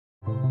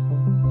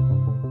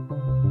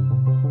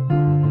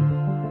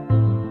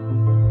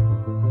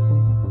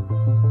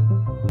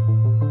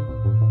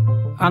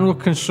Anwyl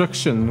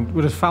Construction,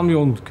 we're a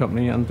family-owned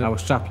company, and our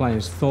strapline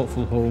is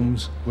thoughtful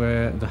homes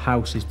where the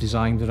house is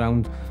designed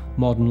around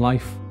modern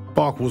life.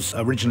 Barkwell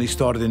originally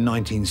started in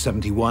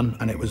 1971,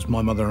 and it was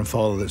my mother and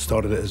father that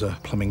started it as a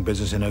plumbing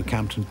business in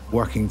Oakhampton,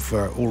 working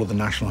for all of the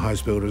national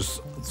house builders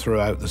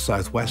throughout the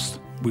southwest.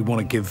 We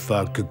want to give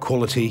good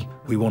quality,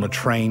 we want to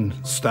train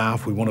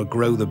staff, we want to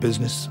grow the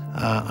business,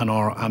 and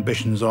our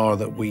ambitions are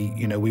that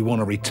we want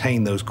to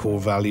retain those core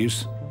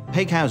values.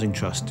 Haig Housing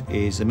Trust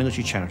is a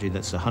military charity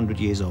that's 100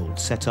 years old,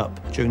 set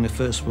up during the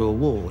First World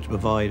War to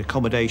provide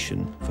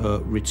accommodation for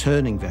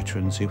returning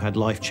veterans who had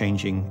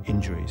life-changing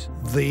injuries.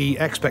 The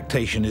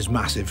expectation is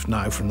massive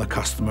now from the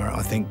customer.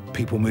 I think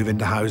people move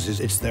into houses,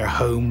 it's their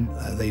home,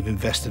 they've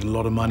invested a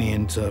lot of money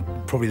into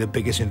probably the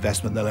biggest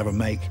investment they'll ever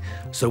make.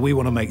 So we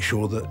want to make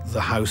sure that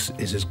the house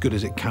is as good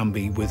as it can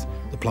be with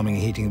the plumbing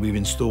and heating we've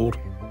installed.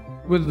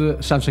 With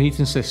the central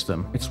heating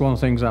system, it's one of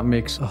the things that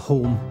makes a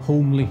home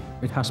homely.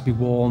 It has to be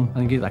warm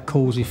and get that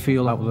cosy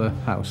feel out of the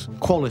house.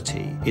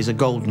 Quality is a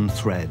golden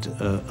thread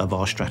of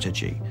our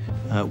strategy.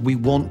 We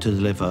want to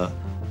deliver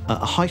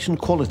a heightened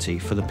quality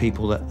for the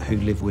people who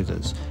live with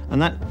us. And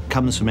that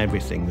comes from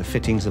everything, the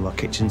fittings of our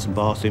kitchens and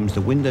bathrooms,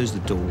 the windows,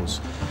 the doors,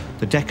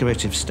 the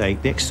decorative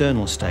state, the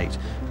external state,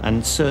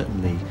 and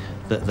certainly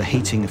the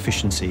heating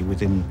efficiency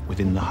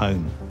within the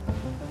home.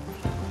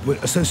 We're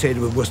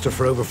associated with Worcester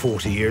for over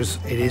 40 years.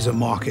 It is a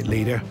market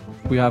leader.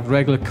 We have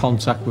regular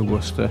contact with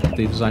Worcester.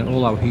 They design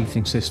all our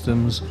heating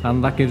systems,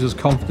 and that gives us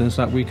confidence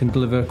that we can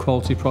deliver a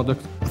quality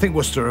product. I think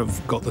Worcester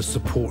have got the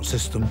support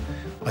system.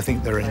 I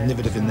think they're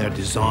innovative in their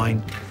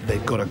design.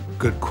 They've got a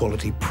good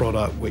quality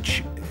product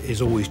which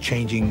is always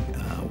changing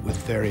with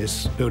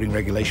various building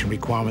regulation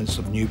requirements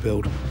of new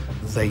build.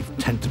 They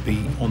tend to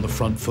be on the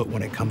front foot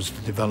when it comes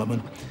to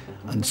development.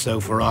 And so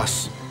for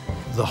us,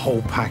 the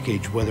whole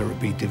package, whether it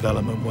be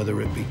development,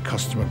 whether it be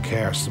customer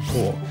care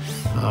support,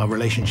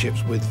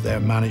 relationships with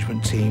their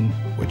management team,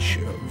 which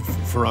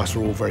for us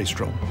are all very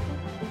strong.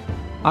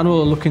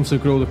 Anwyl are looking to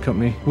grow the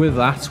company. With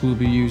that, we'll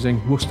be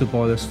using Worcester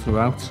boilers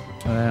throughout.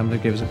 They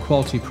give us a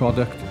quality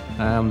product,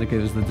 they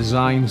give us the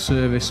design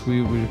service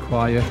we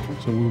require,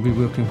 so we'll be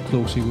working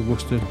closely with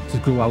Worcester to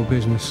grow our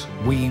business.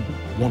 We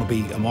want to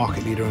be a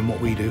market leader in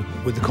what we do.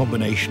 With the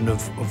combination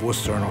of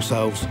Worcester and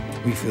ourselves,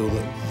 we feel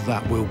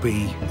that will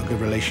be a good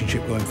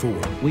relationship going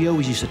forward. We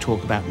always used to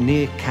talk about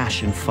near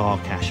cash and far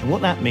cash, and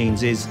what that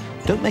means is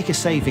don't make a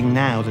saving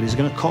now that is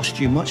going to cost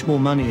you much more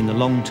money in the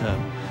long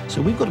term.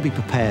 So we've got to be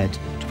prepared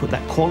to put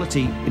that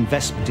quality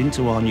investment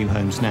into our new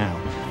homes now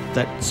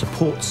that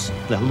supports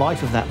the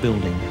life of that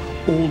building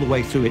all the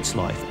way through its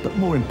life, but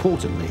more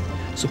importantly,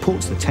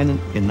 supports the tenant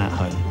in that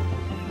home.